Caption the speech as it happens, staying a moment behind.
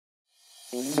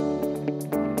Hi,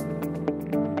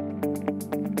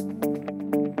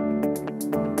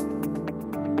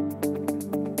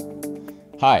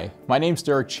 my name's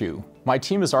Derek Chu. My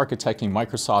team is architecting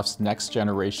Microsoft's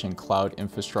next-generation cloud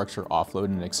infrastructure offload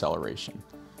and acceleration.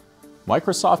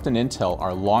 Microsoft and Intel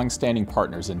are long-standing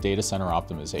partners in data center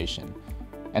optimization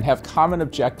and have common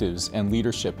objectives and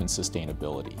leadership in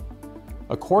sustainability.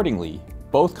 Accordingly,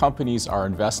 both companies are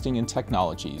investing in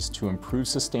technologies to improve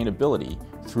sustainability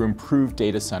through improved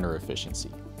data center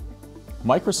efficiency.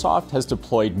 Microsoft has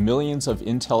deployed millions of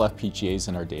Intel FPGAs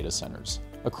in our data centers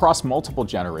across multiple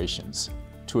generations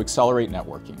to accelerate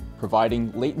networking,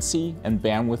 providing latency and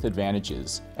bandwidth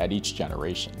advantages at each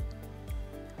generation.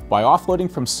 By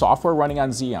offloading from software running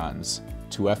on Xeons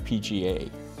to FPGA,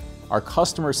 our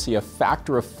customers see a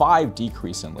factor of 5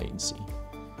 decrease in latency.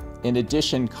 In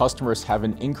addition, customers have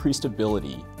an increased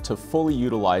ability to fully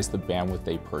utilize the bandwidth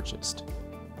they purchased.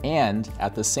 And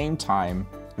at the same time,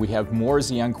 we have more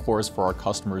Xeon cores for our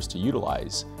customers to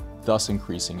utilize, thus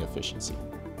increasing efficiency.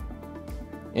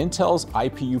 Intel's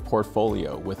IPU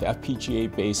portfolio with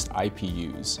FPGA-based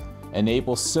IPUs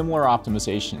enables similar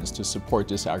optimizations to support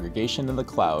disaggregation in the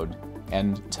cloud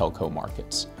and telco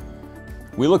markets.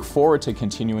 We look forward to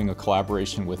continuing a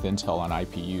collaboration with Intel on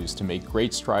IPUs to make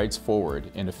great strides forward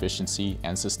in efficiency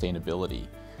and sustainability.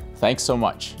 Thanks so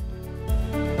much.